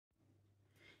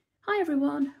Hi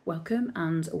everyone, welcome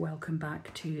and welcome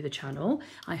back to the channel.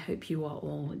 I hope you are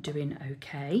all doing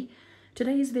okay.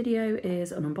 Today's video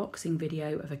is an unboxing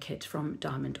video of a kit from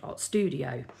Diamond Art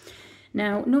Studio.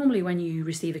 Now, normally when you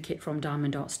receive a kit from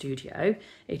Diamond Art Studio,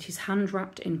 it is hand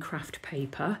wrapped in craft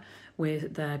paper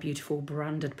with their beautiful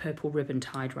branded purple ribbon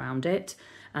tied around it,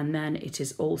 and then it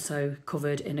is also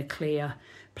covered in a clear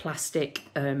plastic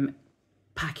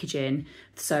packaging,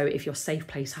 so if your safe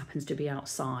place happens to be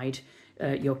outside,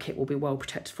 your kit will be well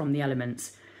protected from the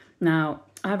elements. Now,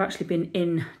 I've actually been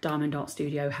in Diamond Art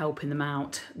Studio helping them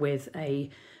out with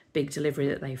a big delivery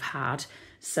that they've had.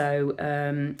 So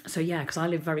yeah, because I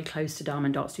live very close to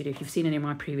Diamond Art Studio. If you've seen any of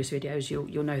my previous videos,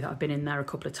 you'll know that I've been in there a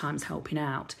couple of times helping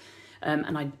out.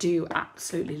 And I do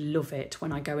absolutely love it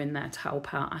when I go in there to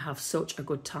help out. I have such a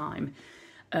good time.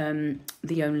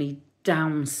 The only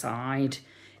downside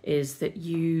is that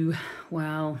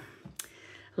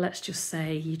let's just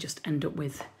say you just end up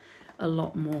with a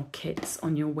lot more kits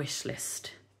on your wish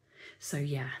list. So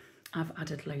yeah, I've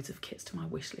added loads of kits to my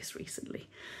wish list recently.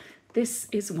 This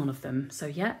is one of them. So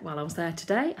yeah, while I was there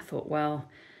today, I thought, well,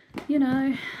 you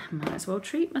know, might as well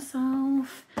treat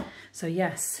myself. So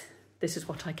yes, this is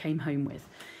what I came home with.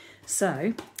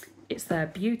 So it's their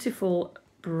beautiful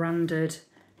branded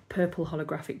purple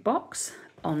holographic box.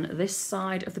 On this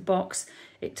side of the box,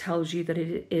 it tells you that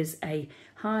it is a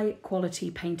high quality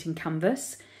painting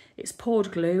canvas. It's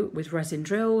poured glue with resin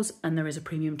drills, and there is a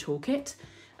premium toolkit.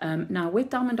 Now with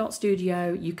Diamond Art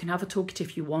Studio, you can have a toolkit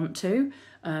if you want to.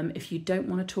 If you don't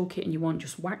want a toolkit and you want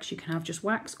just wax, you can have just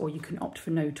wax, or you can opt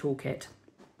for no toolkit.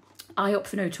 I opt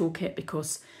for no toolkit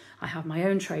because I have my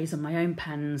own trays and my own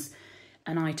pens,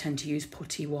 and I tend to use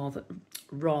putty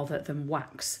rather than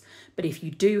wax. But if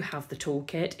you do have the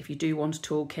toolkit, if you do want a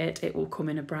toolkit, it will come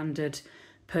in a branded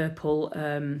purple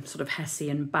sort of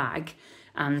Hessian bag,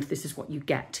 and this is what you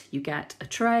get. You get a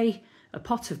tray, a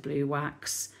pot of blue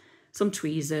wax, some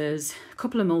tweezers, a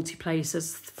couple of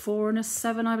multi-placers, 4 and a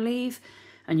 7 I believe,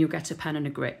 and you'll get a pen and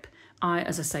a grip.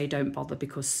 As I say, don't bother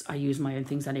because I use my own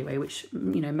things anyway, which,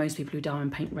 you know, most people who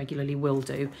diamond paint regularly will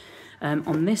do.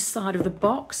 On this side of the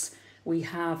box, we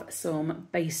have some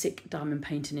basic diamond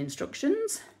painting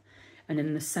instructions. And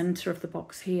in the centre of the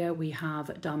box here, we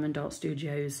have Diamond Art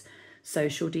Studio's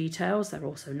social details. They're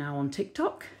also now on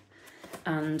TikTok.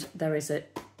 And there is a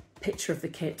picture of the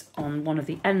kit on one of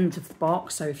the ends of the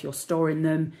box. So if you're storing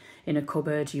them in a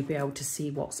cupboard, you'll be able to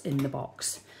see what's in the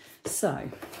box.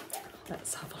 So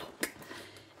let's have a look.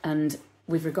 And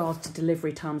with regards to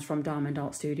delivery times from Diamond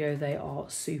Art Studio, they are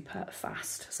super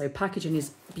fast. So packaging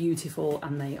is beautiful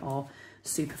and they are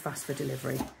super fast for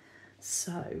delivery.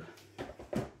 So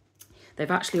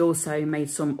they've actually also made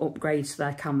some upgrades to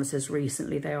their canvases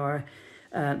recently. They're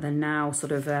now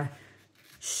sort of a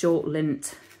short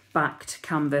lint backed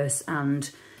canvas,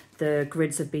 and the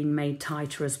grids have been made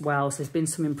tighter as well. So there's been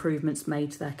some improvements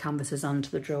made to their canvases and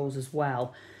to the drills as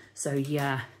well. So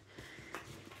yeah,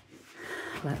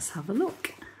 let's have a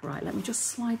look. Right, let me just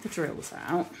slide the drills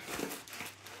out.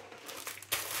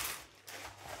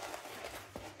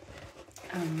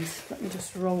 And let me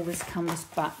just roll this canvas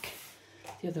back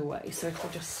the other way. So if I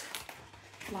just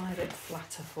lie a bit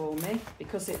flatter for me,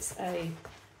 because it's a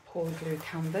poured glue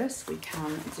canvas, we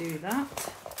can do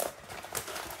that.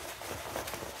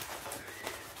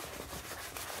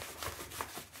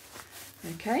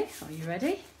 Okay, are you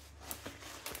ready?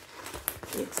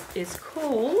 It is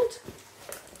called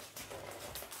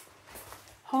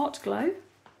Heartglow,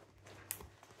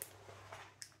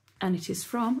 and it is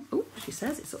from, oh, she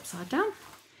says it's upside down.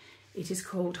 It is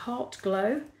called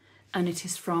Heartglow, and it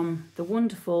is from the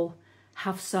wonderful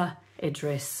Hafsa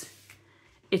Idrees.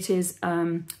 It is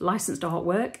licensed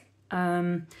artwork,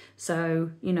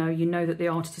 so you know that the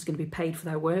artist is going to be paid for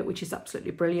their work, which is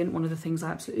absolutely brilliant. One of the things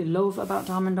I absolutely love about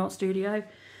Diamond Art Studio.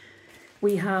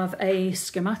 We have a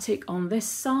schematic on this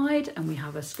side and we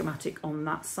have a schematic on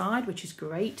that side, which is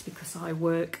great because I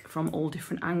work from all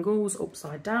different angles,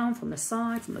 upside down, from the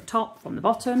side, from the top, from the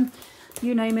bottom,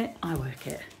 you name it, I work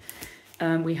it.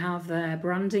 We have their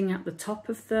branding at the top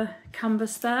of the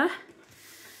canvas there.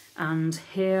 And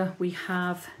here we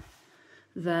have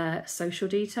their social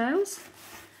details,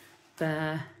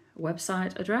 their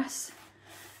website address.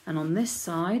 And on this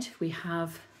side, we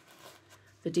have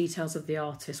the details of the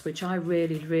artist, which I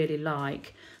really, really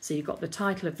like. So you've got the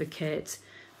title of the kit,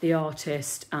 the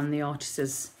artist, and the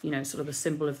artist's, you know, sort of a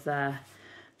symbol of their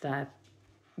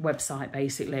website,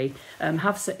 basically.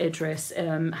 Hafsa Idrees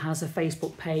has a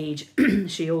Facebook page.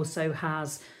 She also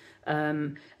has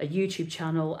a YouTube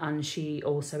channel, and she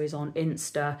also is on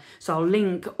Insta. So I'll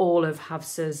link all of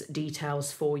Hafsa's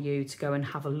details for you to go and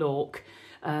have a look.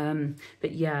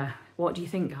 But yeah, what do you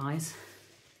think, guys?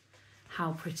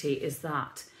 How pretty is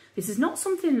that? This is not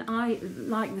something I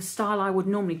like, the style I would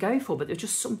normally go for, but there's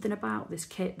just something about this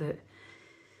kit that,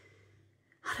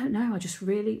 I don't know, I just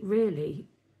really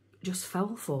just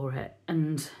fell for it.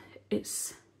 And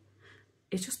it's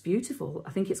just beautiful.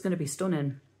 I think it's going to be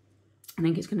stunning. I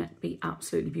think it's going to be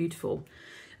absolutely beautiful.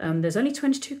 There's only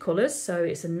 22 colours, so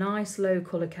it's a nice low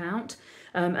colour count.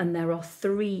 And there are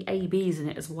 3 ABs in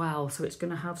it as well, so it's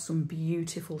going to have some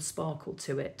beautiful sparkle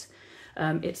to it.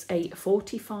 It's a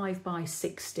 45 by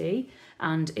 60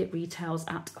 and it retails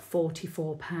at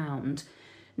 £44.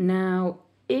 Now,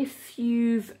 if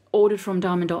you've ordered from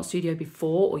Diamond Art Studio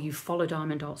before, or you follow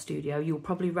Diamond Art Studio, you'll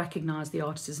probably recognise the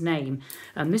artist's name.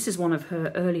 This is one of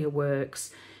her earlier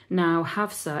works. Now,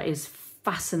 Hafsa is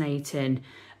fascinating.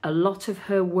 A lot of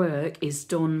her work is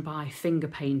done by finger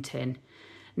painting.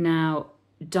 Now,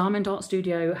 Diamond Art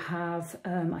Studio have,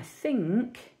 I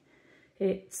think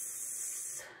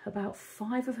it's about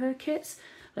 5 of her kits.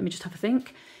 Let me just have a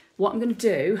think. What I'm going to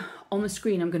do on the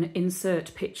screen, I'm going to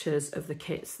insert pictures of the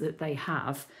kits that they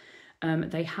have.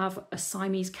 They have a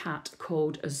Siamese cat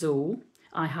called Azul.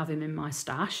 I have him in my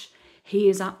stash. He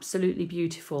is absolutely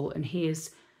beautiful, and he is,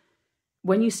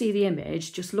 when you see the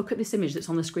image, just look at this image that's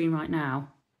on the screen right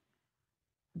now.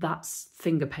 That's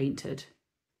finger painted.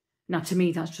 Now, to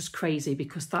me, that's just crazy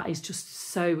because that is just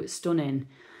so stunning.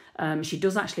 She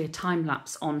does actually a time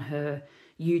lapse on her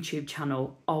YouTube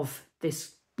channel of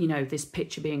this, you know, this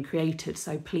picture being created.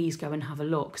 So please go and have a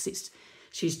look, because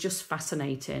she's just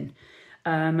fascinating.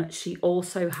 She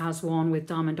also has one with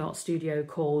Diamond Art Studio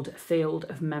called Field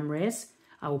of Memories.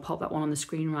 I will pop that one on the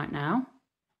screen right now.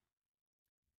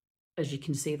 As you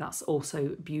can see, that's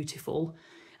also beautiful.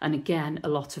 And again, a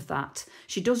lot of that.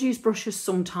 She does use brushes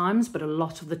sometimes, but a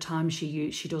lot of the time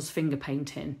she does finger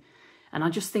painting. And I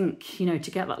just think, you know,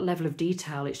 to get that level of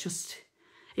detail,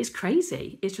 it's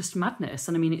crazy. It's just madness.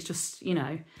 And I mean, it's just, you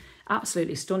know,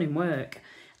 absolutely stunning work.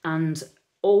 And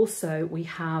also we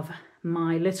have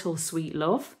My Little Sweet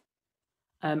Love.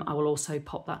 I will also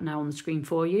pop that now on the screen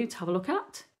for you to have a look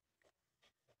at.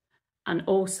 And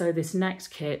also this next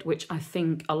kit, which I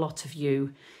think a lot of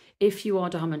you, if you are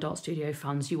Diamond Art Studio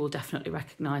fans, you will definitely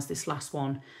recognise this last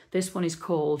one. This one is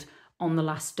called On the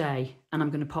Last Day, and I'm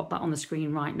going to pop that on the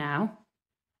screen right now.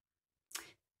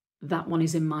 That one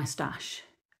is in my stash,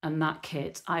 and that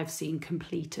kit I've seen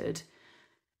completed.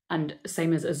 And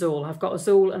same as Azul. I've got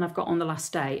Azul and I've got On the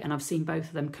Last Day, and I've seen both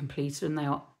of them completed, and they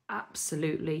are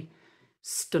absolutely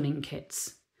stunning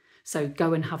kits. So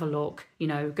go and have a look, you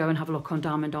know, go and have a look on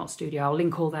Diamond Art Studio. I'll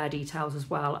link all their details as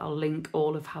well. I'll link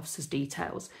all of Hafsa's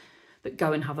details. But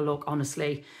go and have a look,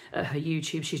 honestly, at her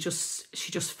YouTube. She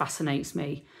just fascinates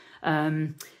me.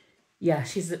 Yeah,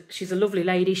 she's a lovely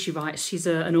lady. She's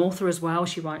an author as well.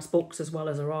 She writes books as well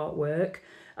as her artwork.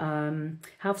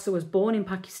 Hafsa was born in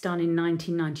Pakistan in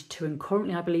 1992 and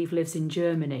currently, I believe, lives in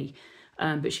Germany.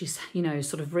 But she's, you know,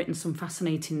 sort of written some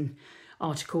fascinating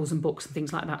articles and books and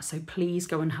things like that. So please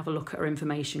go and have a look at her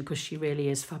information, because she really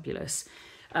is fabulous.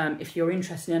 If you're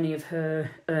interested in any of her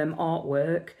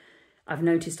artwork, I've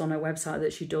noticed on her website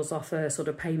that she does offer sort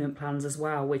of payment plans as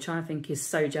well, which I think is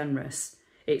so generous.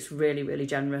 It's really, really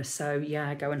generous. So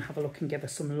yeah, go and have a look and give her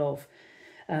some love.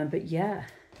 But yeah,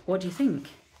 what do you think?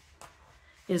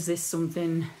 Is this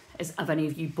something, have any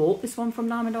of you bought this one from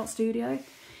Diamond Art Studio?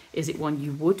 Is it one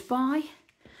you would buy?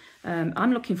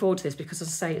 I'm looking forward to this because, as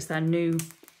I say, it's their new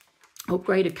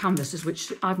upgraded canvases,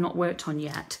 which I've not worked on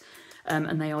yet.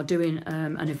 And they are doing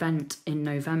an event in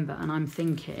November. And I'm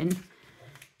thinking,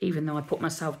 even though I put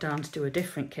myself down to do a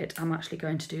different kit, I'm actually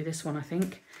going to do this one, I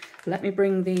think. Let me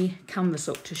bring the canvas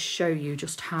up to show you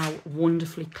just how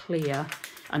wonderfully clear,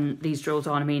 and these drills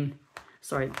are, I mean,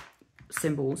 sorry,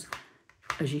 symbols,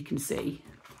 as you can see,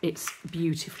 it's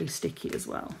beautifully sticky as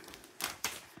well.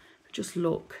 Just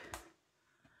look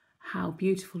how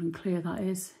beautiful and clear that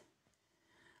is.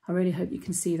 I really hope you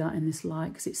can see that in this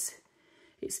light, because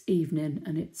it's evening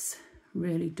and it's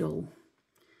really dull.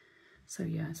 So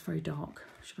yeah, it's very dark,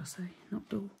 should I say, not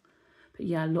dull. But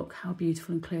yeah, look how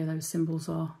beautiful and clear those symbols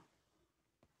are.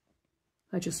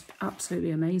 They're just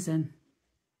absolutely amazing.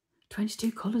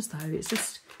 22 colours though, it's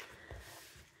just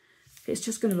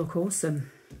going to look awesome.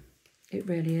 It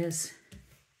really is.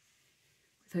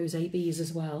 With those ABs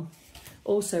as well.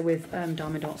 Also with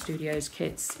Diamond Art Studios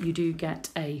kits, you do get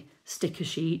a sticker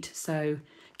sheet, so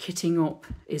kitting up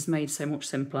is made so much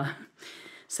simpler.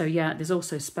 So yeah, there's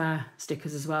also spare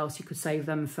stickers as well, so you could save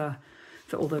them for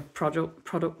all the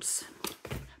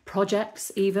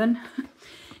projects even.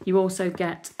 You also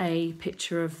get a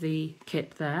picture of the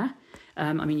kit there.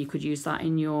 I mean, you could use that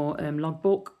in your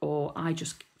logbook, or I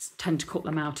just tend to cut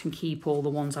them out and keep all the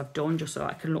ones I've done, just so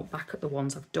I can look back at the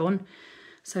ones I've done.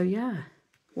 So yeah,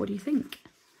 what do you think?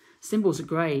 Symbols are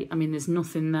great. I mean, there's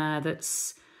nothing there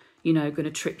that's, you know, going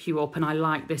to trip you up. And I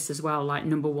like this as well. Like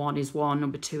number 1 is 1,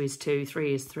 number 2 is 2,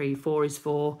 3 is 3, 4 is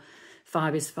 4,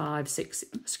 5 is 5, 6,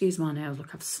 excuse my nails,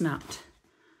 look, I've snapped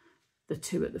the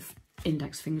 2 at the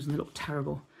index fingers and they look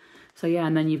terrible. So yeah,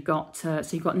 and then you've got, so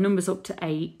you've got numbers up to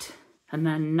 8, and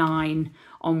then 9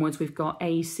 onwards we've got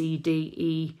A, C, D,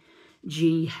 E,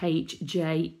 G, H,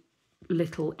 J,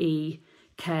 little e,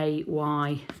 K,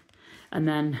 Y, and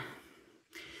then,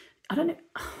 I don't know,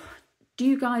 do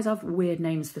you guys have weird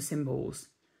names for symbols?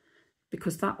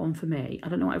 Because that one for me, I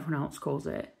don't know what everyone else calls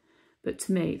it, but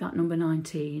to me, that number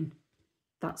 19,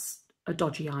 that's a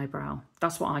dodgy eyebrow.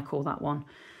 That's what I call that one.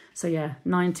 So yeah,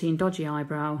 19, dodgy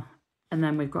eyebrow. And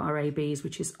then we've got our ABs,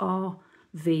 which is R,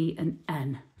 V and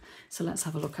N. So let's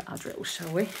have a look at our drills,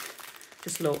 shall we?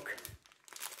 Just look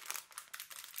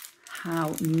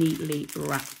how neatly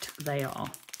wrapped they are.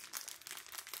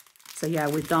 So yeah,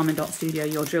 with Diamond Dot Studio,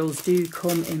 your drills do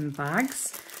come in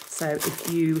bags. So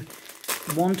if you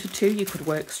wanted to, you could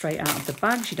work straight out of the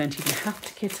bags. You don't even have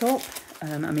to kit up.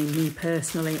 I mean, me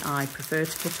personally, I prefer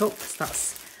to kit up because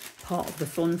that's part of the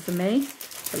fun for me.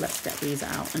 So let's get these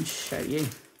out and show you.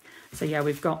 So yeah,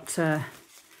 we've got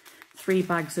 3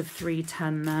 bags of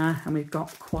 310 there, and we've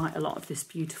got quite a lot of this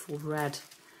beautiful red.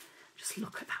 Just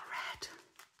look at that red.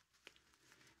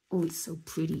 Oh, it's so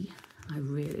pretty. I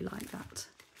really like that.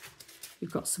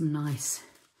 We've got some nice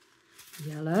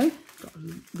yellow, got a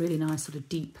really nice sort of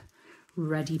deep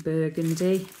reddy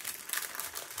burgundy.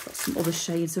 Got some other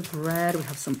shades of red. We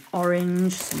have some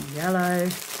orange, some yellow,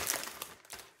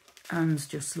 and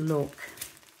just look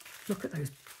at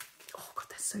those. Oh God,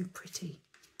 they're so pretty.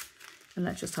 And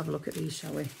let's just have a look at these,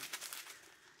 shall we?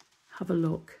 Have a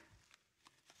look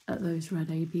at those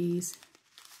red ABs.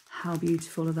 How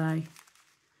beautiful are they?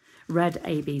 Red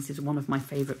ABs is one of my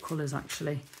favourite colours,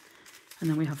 actually. And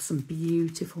then we have some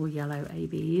beautiful yellow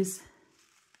ABs.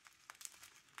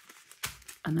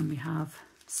 And then we have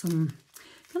some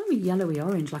kind of a yellowy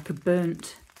orange, like a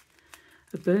burnt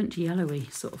yellowy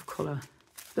sort of colour.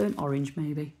 Burnt orange,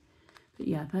 maybe. But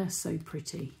yeah, they're so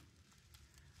pretty.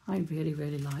 I really,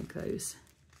 really like those.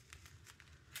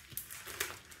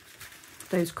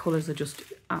 Those colours are just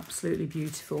absolutely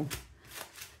beautiful.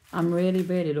 I'm really,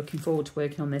 really looking forward to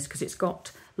working on this because it's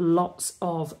got lots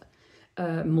of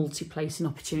multi-placing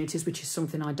opportunities, which is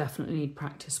something I definitely need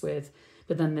practice with.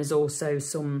 But then there's also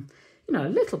some, you know, a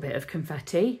little bit of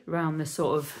confetti around the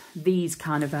sort of these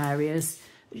kind of areas.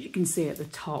 You can see at the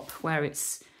top where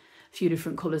it's a few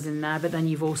different colours in there. But then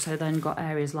you've also then got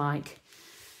areas like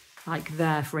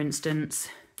there, for instance,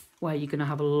 where you're going to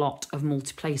have a lot of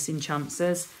multi-placing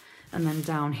chances. And then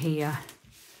down here,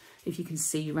 if you can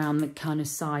see around the kind of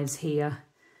sides here,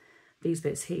 these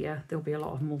bits here, there'll be a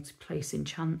lot of multi-placing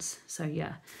chance. So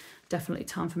yeah, definitely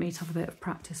time for me to have a bit of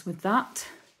practice with that.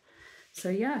 So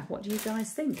yeah, what do you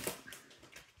guys think?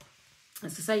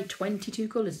 As I say, 22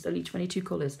 colours, it's only 22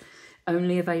 colours,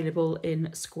 only available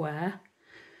in square.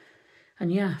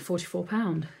 And yeah,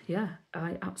 £44. Yeah,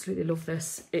 I absolutely love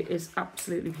this. It is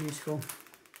absolutely beautiful.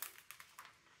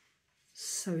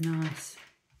 So nice.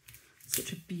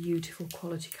 Such a beautiful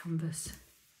quality canvas.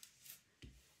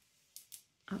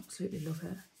 Absolutely love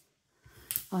it.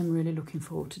 I'm really looking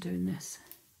forward to doing this.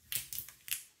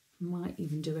 Might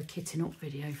even do a kitting up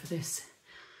video for this.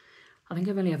 I think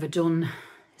I've only ever done,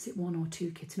 is it 1 or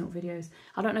 2 kitting up videos?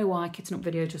 I don't know why kitting up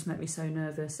videos just make me so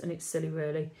nervous, and it's silly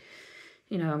really.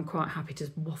 You know, I'm quite happy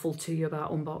to waffle to you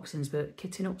about unboxings, but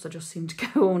kitting ups I just seem to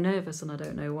go all nervous and I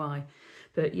don't know why.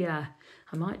 But yeah,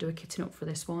 I might do a kitting up for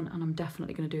this one, and I'm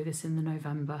definitely going to do this in the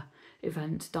November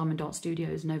event, Diamond Dot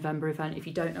Studios November event. If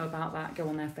you don't know about that, go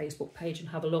on their Facebook page and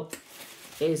have a look.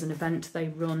 It is an event they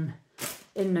run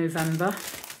in November,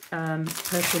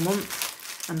 Purple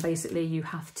Month, and basically you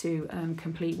have to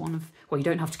complete one of, well, you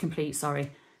don't have to complete,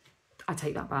 sorry, I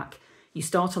take that back. You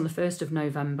start on the 1st of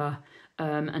November,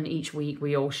 and each week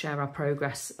we all share our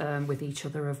progress with each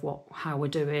other of how we're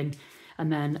doing.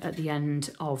 And then at the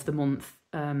end of the month,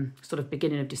 sort of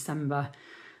beginning of December,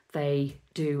 they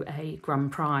do a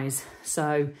grand prize.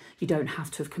 So you don't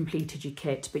have to have completed your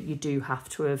kit, but you do have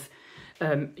to have,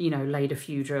 you know, laid a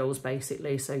few drills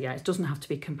basically. So yeah, it doesn't have to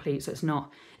be complete. So it's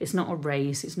not a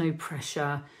race. It's no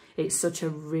pressure. It's such a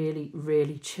really,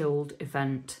 really chilled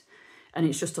event. And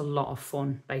it's just a lot of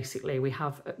fun, basically. We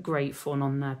have great fun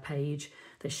on their page.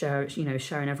 They share, you know,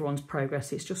 sharing everyone's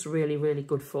progress. It's just really, really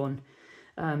good fun.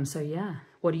 So yeah,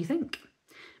 what do you think?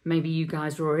 Maybe you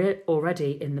guys are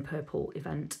already in the purple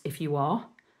event. If you are,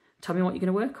 tell me what you're going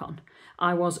to work on.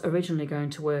 I was originally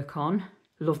going to work on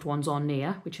loved ones are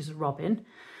near, which is a robin.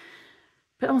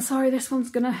 But I'm sorry, this one's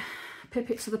going to pip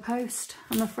it to the post,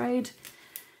 I'm afraid.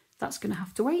 That's going to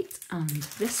have to wait. And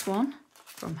this one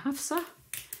from Hafsa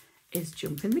is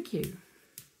jumping the queue.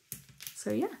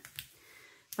 So yeah,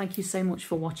 thank you so much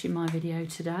for watching my video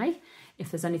today. If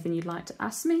there's anything you'd like to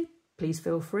ask me, please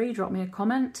feel free, drop me a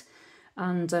comment.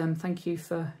 And thank you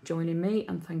for joining me,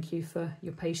 and thank you for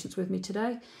your patience with me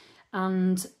today.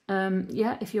 And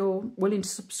yeah, if you're willing to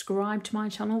subscribe to my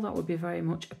channel, that would be very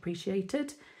much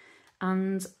appreciated.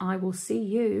 And I will see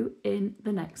you in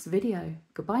the next video.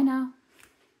 Goodbye now.